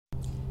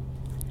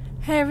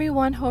Hey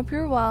everyone, hope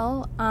you're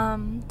well.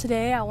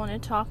 Today I want to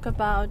talk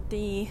about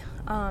the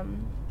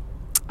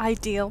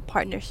ideal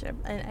partnership.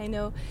 And I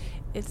know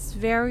it's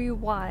very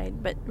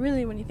wide, but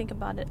really when you think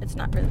about it, it's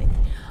not really.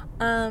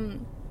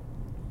 Um,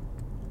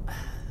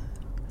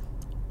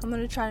 I'm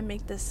going to try to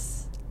make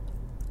this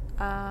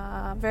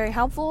very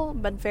helpful,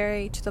 but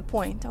very to the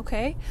point,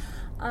 okay?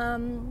 A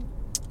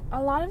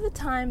lot of the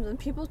times when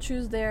people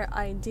choose their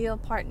ideal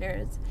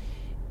partners,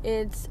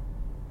 it's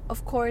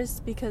of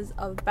course because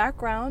of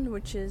background,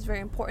 which is very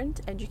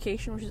important,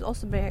 education, which is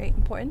also very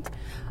important,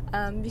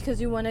 because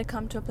you want to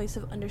come to a place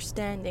of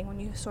understanding when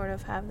you sort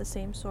of have the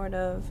same sort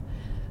of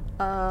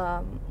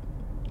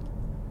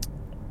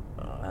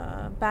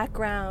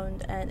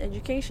background and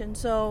education.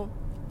 So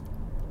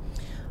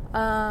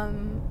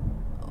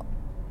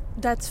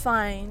that's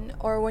fine,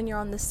 or when you're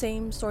on the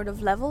same sort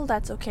of level,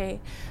 that's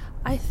okay.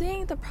 I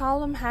think the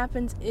problem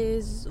happens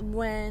is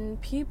when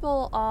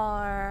people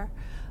are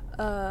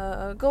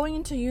going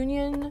into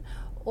union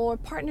or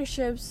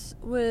partnerships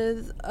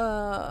with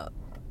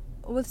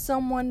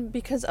someone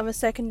because of a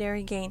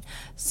secondary gain.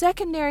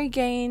 Secondary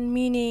gain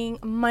meaning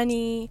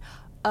money,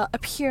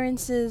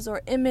 appearances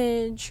or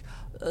image,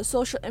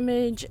 social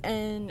image,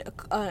 and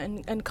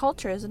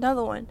culture is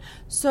another one.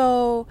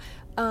 So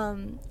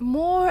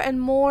more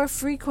and more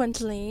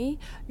frequently,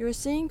 you're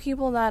seeing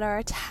people that are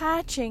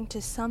attaching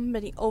to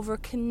somebody over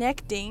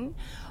connecting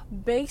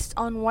based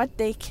on what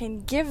they can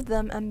give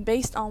them and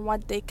based on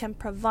what they can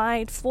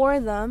provide for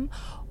them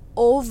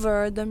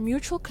over the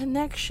mutual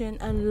connection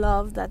and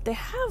love that they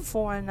have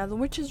for one another,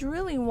 which is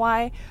really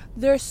why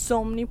there's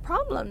so many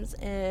problems.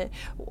 The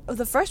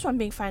first one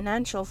being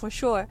financial for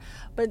sure,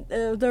 but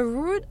the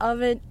root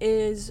of it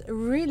is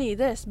really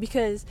this,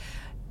 because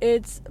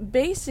it's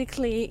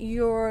basically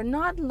you're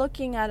not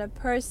looking at a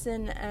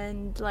person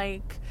and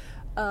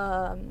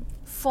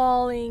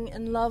falling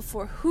in love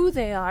for who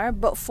they are,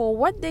 but for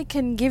what they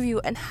can give you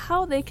and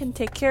how they can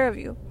take care of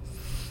you.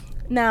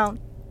 Now,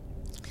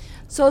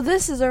 so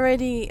this is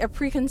already a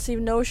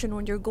preconceived notion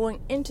when you're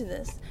going into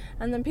this,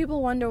 and then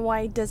people wonder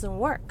why it doesn't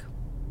work.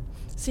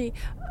 See,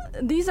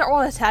 these are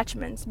all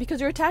attachments because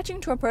you're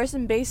attaching to a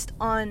person based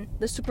on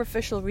the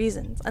superficial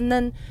reasons, and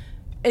then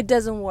it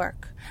doesn't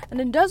work.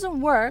 And it doesn't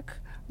work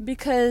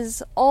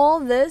because all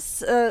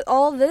this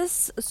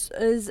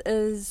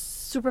is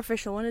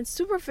superficial. When it's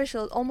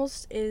superficial, it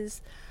almost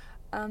is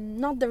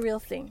not the real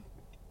thing,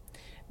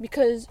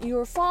 because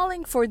you're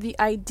falling for the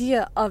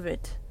idea of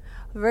it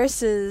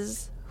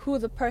versus who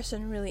the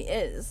person really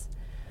is.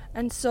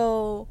 And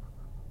so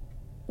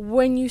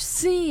when you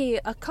see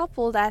a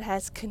couple that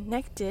has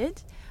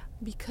connected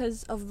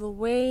because of the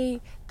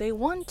way they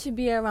want to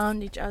be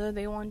around each other,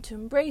 they want to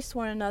embrace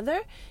one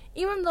another,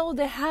 even though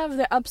they have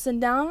their ups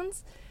and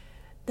downs,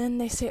 then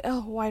they say,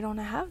 oh, why don't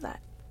I have that?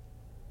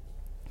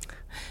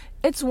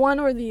 It's one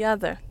or the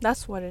other.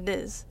 That's what it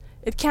is.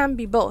 It can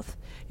be both.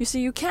 You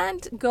see, you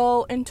can't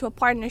go into a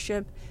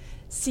partnership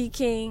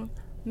seeking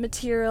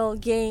material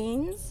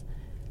gains.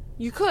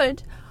 You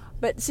could,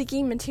 but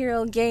seeking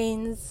material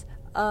gains,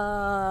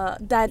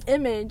 that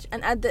image,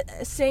 and at the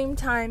same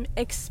time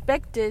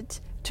expect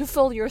it to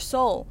fill your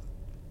soul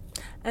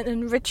and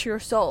enrich your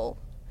soul,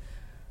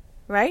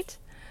 right?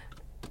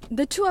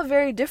 The two are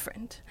very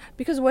different,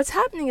 because what's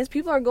happening is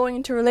people are going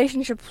into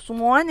relationships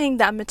wanting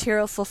that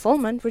material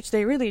fulfillment, which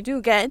they really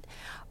do get,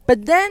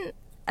 but then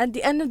at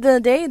the end of the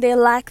day they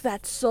lack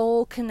that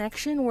soul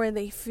connection where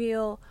they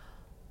feel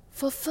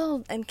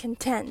fulfilled and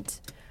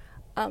content,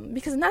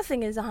 because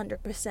nothing is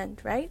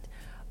 100%, right?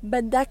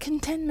 But that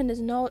contentment is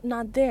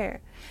not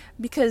there,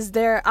 because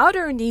their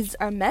outer needs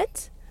are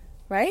met,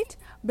 right?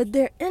 But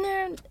their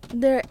inner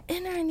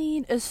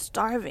need is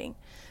starving.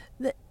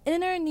 The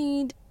inner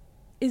need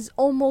is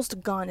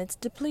almost gone. It's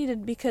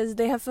depleted because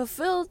they have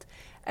fulfilled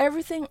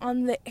everything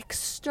on the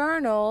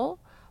external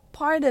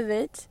part of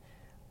it,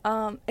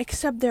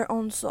 except their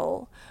own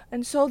soul.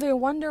 And so they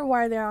wonder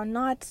why they are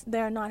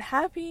not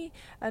happy,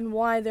 and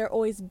why they're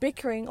always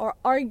bickering or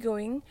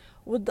arguing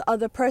with the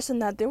other person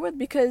that they're with,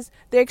 because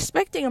they're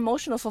expecting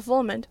emotional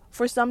fulfillment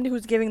for somebody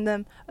who's giving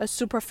them a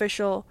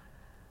superficial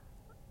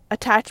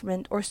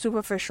attachment or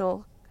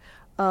superficial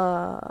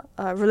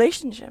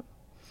relationship.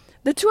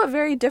 The two are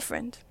very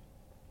different.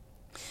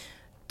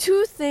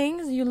 Two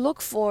things you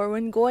look for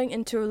when going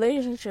into a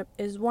relationship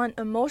is, one,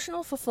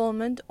 emotional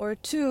fulfillment, or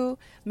two,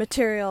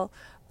 material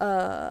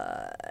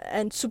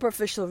and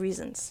superficial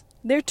reasons.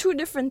 They're two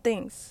different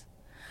things.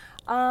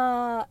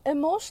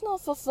 Emotional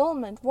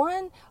fulfillment,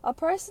 one, a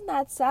person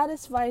that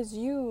satisfies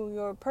you,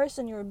 your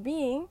person, your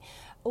being,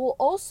 will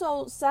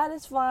also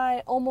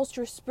satisfy almost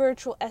your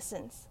spiritual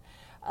essence.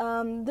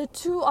 The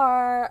two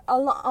are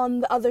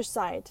on the other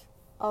side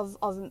of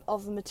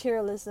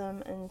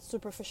materialism and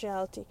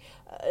superficiality.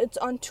 It's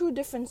on two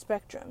different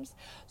spectrums.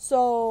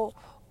 So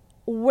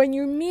when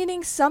you're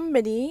meeting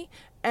somebody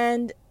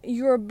and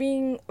you're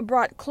being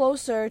brought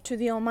closer to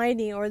the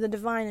Almighty or the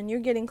Divine, and you're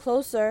getting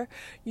closer,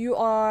 you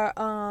are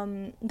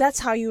that's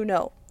how you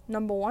know.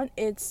 Number one,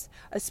 it's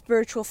a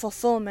spiritual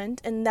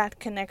fulfillment in that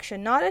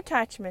connection, not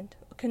attachment,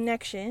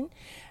 connection.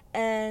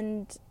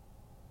 And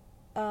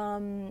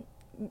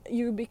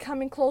you're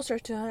becoming closer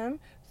to him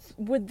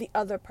with the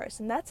other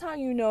person. That's how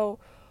you know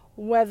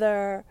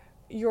whether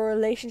your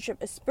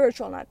relationship is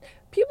spiritual or not.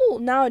 People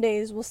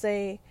nowadays will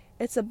say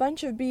it's a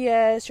bunch of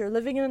BS, you're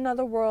living in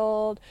another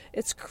world,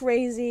 it's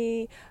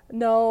crazy,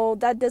 no,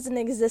 that doesn't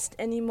exist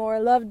anymore,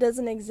 love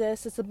doesn't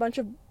exist, it's a bunch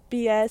of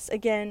BS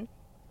again.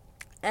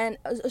 And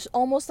it's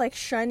almost like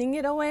shunning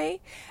it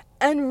away.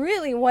 And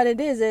really what it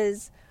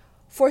is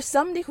for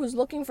somebody who's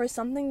looking for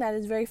something that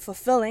is very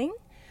fulfilling,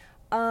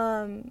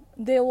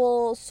 this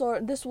will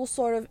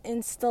sort of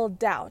instill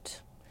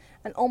doubt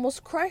and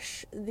almost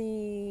crush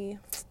the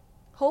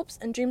hopes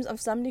and dreams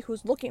of somebody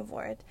who's looking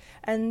for it.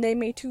 And they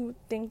may too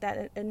think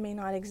that it may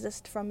not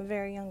exist from a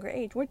very younger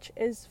age, which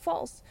is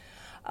false.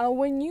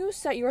 When you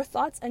set your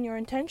thoughts and your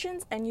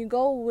intentions and you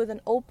go with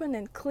an open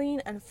and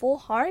clean and full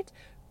heart,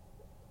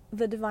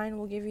 the divine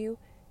will give you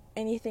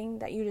anything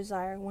that you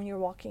desire when you're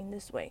walking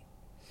this way.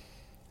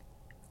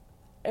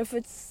 If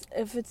it's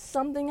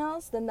something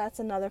else, then that's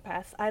another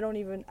path. I don't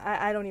even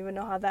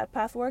know how that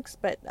path works,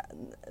 but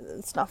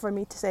it's not for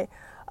me to say.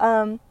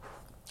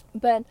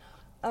 But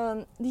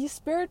these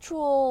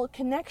spiritual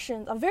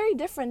connections are very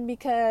different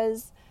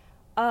because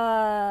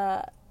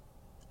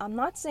I'm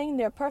not saying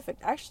they're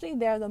perfect. Actually,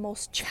 they're the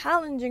most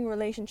challenging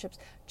relationships.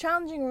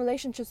 Challenging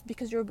relationships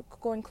because you're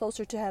going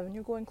closer to heaven.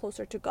 You're going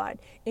closer to God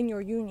in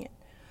your union.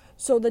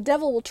 So the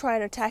devil will try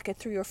to attack it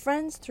through your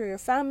friends, through your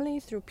family,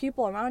 through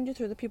people around you,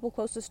 through the people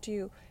closest to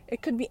you.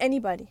 It could be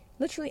anybody,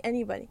 literally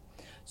anybody.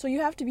 So you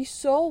have to be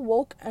so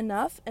woke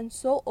enough and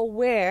so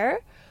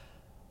aware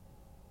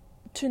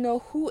to know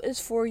who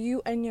is for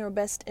you and your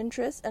best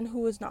interest and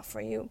who is not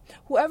for you.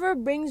 Whoever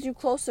brings you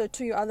closer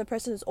to your other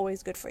person is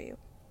always good for you.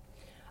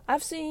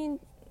 I've seen,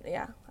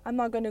 I'm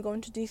not going to go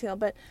into detail,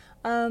 but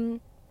the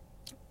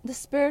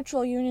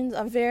spiritual unions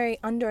are very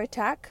under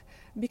attack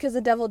because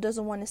the devil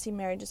doesn't want to see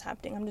marriages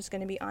happening. I'm just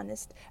going to be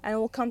honest. And it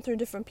will come through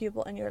different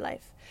people in your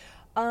life.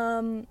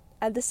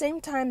 At the same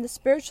time, the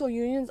spiritual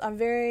unions are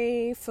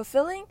very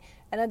fulfilling,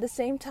 and at the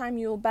same time,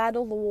 you will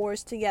battle the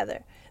wars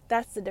together.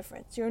 That's the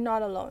difference. You're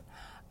not alone.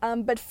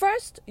 But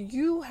first,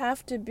 you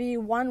have to be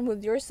one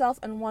with yourself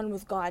and one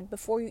with God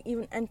before you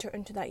even enter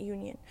into that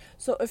union.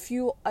 So if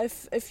you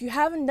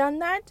haven't done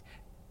that,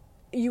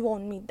 you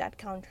won't meet that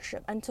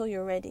countership until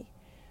you're ready.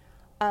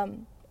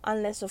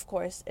 Unless, of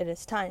course, it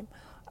is time.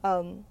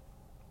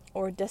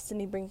 Or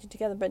destiny brings you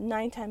together. But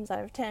 9 times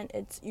out of 10,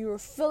 it's you're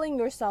filling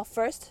yourself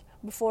first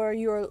before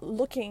you're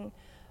looking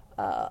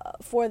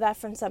for that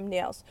from somebody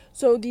else.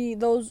 So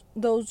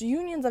those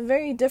unions are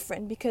very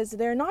different because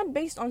they're not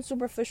based on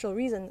superficial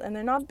reasons, and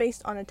they're not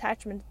based on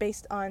attachment,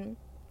 based on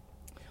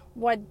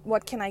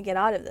what can I get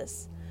out of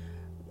this.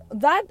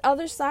 That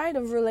other side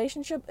of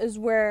relationship is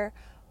where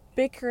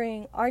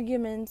bickering,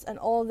 arguments, and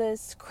all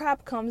this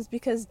crap comes,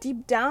 because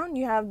deep down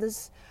you have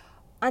this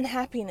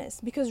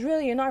unhappiness, because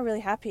really you're not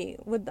really happy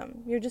with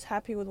them. You're just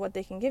happy with what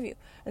they can give you.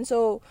 And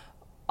so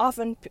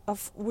often,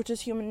 which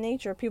is human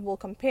nature, people will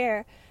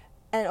compare,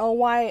 and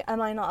why am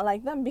I not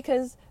like them?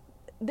 Because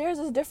theirs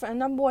is different. And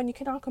number one, you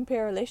cannot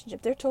compare a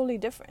relationship. They're totally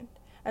different,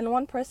 and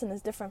one person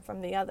is different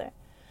from the other.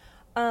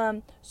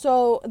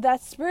 So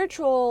that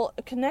spiritual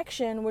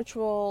connection, which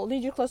will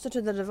lead you closer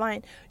to the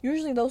divine,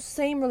 usually those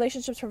same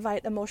relationships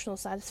provide emotional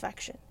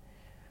satisfaction.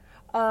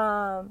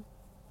 They're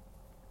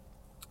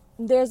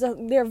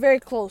very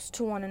close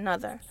to one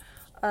another.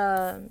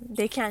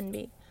 They can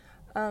be.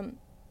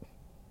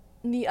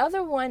 The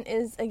other one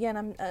is,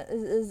 again,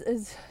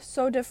 is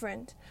so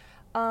different.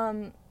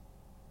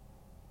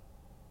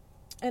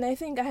 And I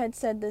think I had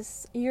said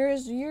this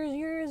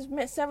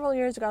several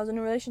years ago. I was in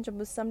a relationship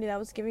with somebody that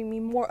was giving me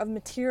more of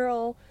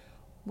material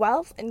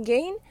wealth and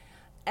gain,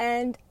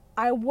 and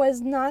I was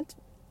not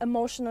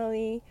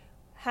emotionally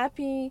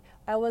happy.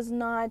 I was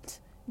not,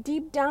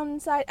 deep down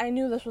inside, I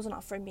knew this was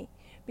not for me,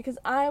 because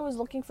I was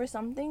looking for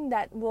something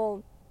that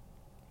will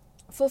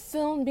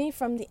fulfill me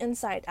from the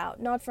inside out,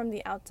 not from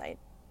the outside.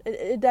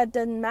 That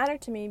didn't matter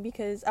to me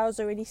because I was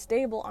already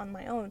stable on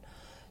my own.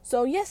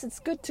 So yes, it's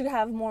good to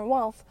have more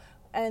wealth.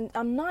 And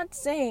I'm not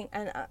saying,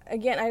 and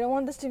again, I don't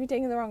want this to be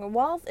taken the wrong way.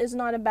 Wealth is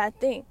not a bad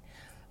thing.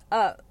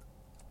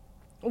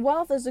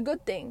 Wealth is a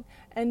good thing.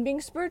 And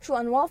being spiritual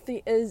and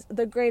wealthy is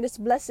the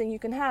greatest blessing you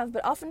can have.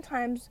 But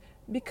oftentimes,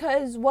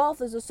 because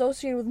wealth is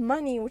associated with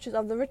money, which is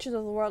of the riches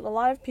of the world, a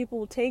lot of people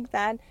will take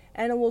that,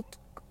 and it will,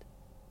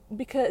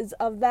 because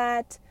of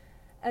that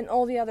and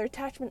all the other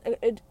attachment,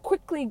 it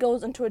quickly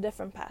goes into a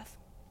different path.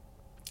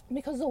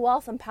 Because the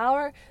wealth and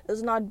power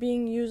is not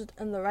being used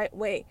in the right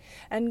way.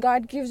 And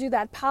God gives you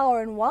that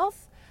power and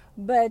wealth,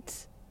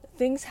 but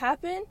things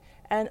happen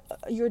and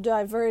you're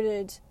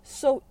diverted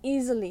so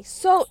easily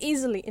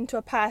into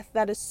a path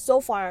that is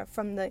so far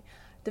from the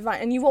divine.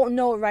 And you won't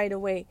know it right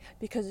away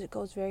because it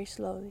goes very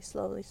slowly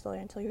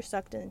until you're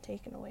sucked in and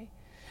taken away.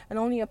 And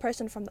only a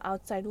person from the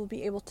outside will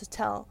be able to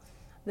tell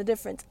the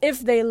difference if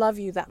they love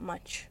you that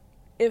much.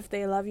 If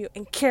they love you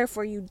and care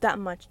for you that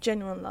much.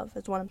 Genuine love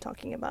is what I'm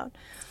talking about.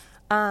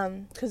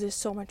 Because there's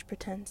so much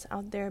pretense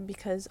out there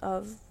because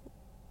of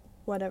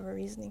whatever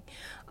reasoning.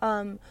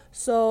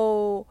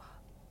 So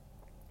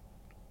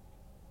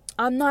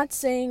I'm not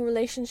saying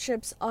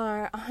relationships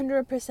are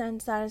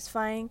 100%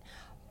 satisfying,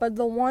 but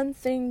the one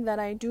thing that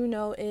I do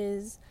know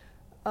is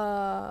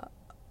uh,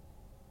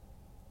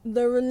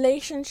 the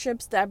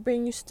relationships that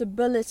bring you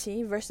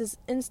stability versus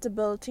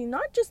instability,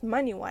 not just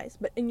money wise,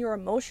 but in your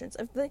emotions.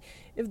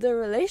 If the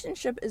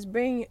relationship is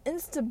bringing you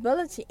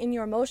instability in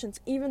your emotions,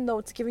 even though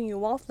it's giving you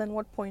wealth, then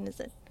what point is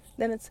it?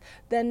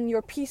 Then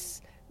your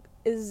peace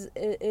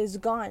is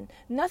gone.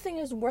 Nothing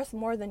is worth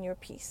more than your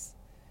peace.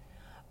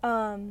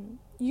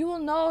 You will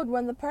know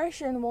when the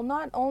person will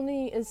not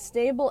only is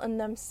stable in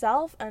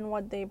themselves and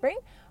what they bring,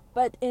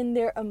 but in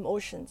their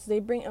emotions. They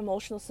bring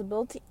emotional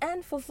stability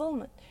and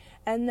fulfillment.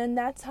 And then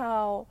that's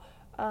how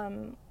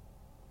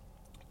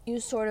you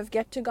sort of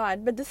get to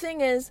God. But the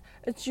thing is,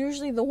 it's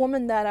usually the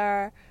women that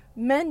are,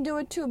 men do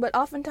it too, but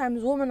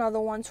oftentimes women are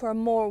the ones who are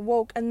more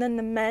woke, and then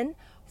the men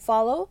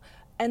follow,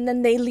 and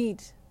then they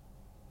lead.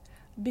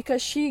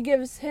 Because she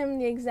gives him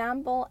the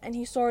example, and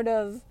he sort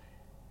of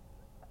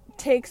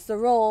takes the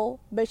role,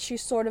 but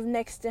she's sort of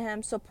next to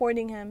him,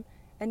 supporting him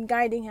and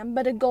guiding him.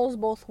 But it goes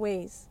both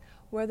ways,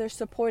 where they're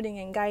supporting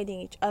and guiding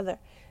each other.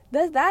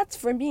 That's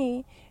for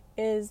me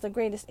is the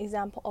greatest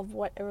example of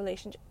what a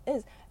relationship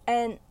is.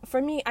 And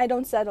for me, I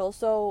don't settle.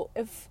 So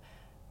if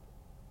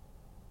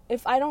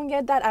I don't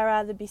get that, I'd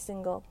rather be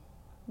single.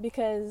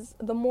 Because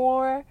the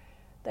more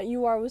that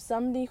you are with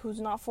somebody who's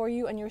not for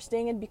you, and you're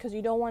staying in because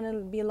you don't want to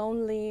be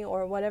lonely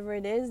or whatever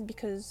it is,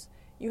 because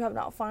you have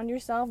not found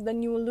yourself,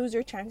 then you will lose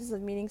your chances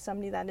of meeting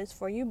somebody that is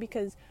for you,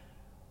 because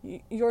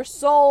your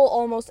soul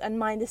almost and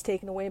mind is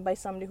taken away by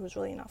somebody who's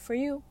really not for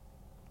you.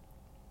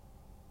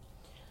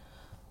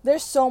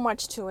 There's so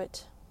much to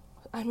it.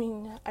 I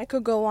mean, I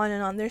could go on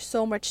and on. There's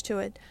so much to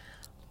it.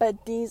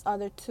 But these are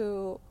the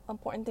two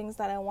important things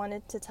that I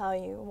wanted to tell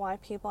you, why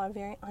people are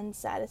very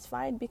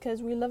unsatisfied,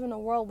 because we live in a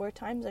world where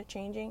times are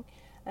changing,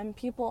 and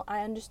people,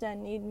 I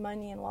understand, need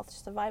money and wealth to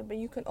survive, but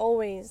you can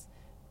always,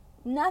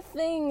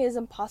 nothing is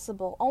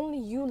impossible. Only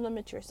you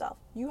limit yourself.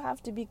 You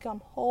have to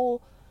become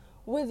whole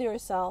with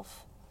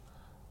yourself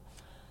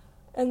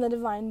and the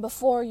divine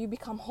before you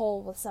become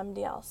whole with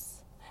somebody else.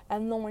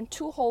 And then when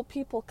two whole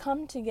people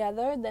come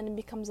together, then it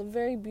becomes a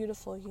very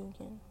beautiful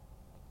union.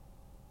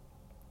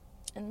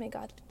 And may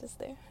God lead us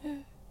there.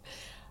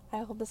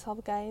 I hope this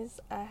helped, guys.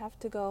 I have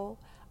to go.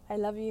 I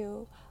love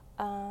you.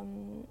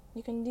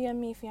 You can DM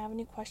me if you have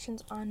any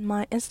questions on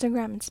my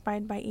Instagram,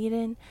 Inspired by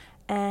Eden.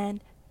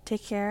 And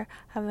take care.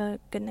 Have a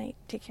good night.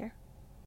 Take care.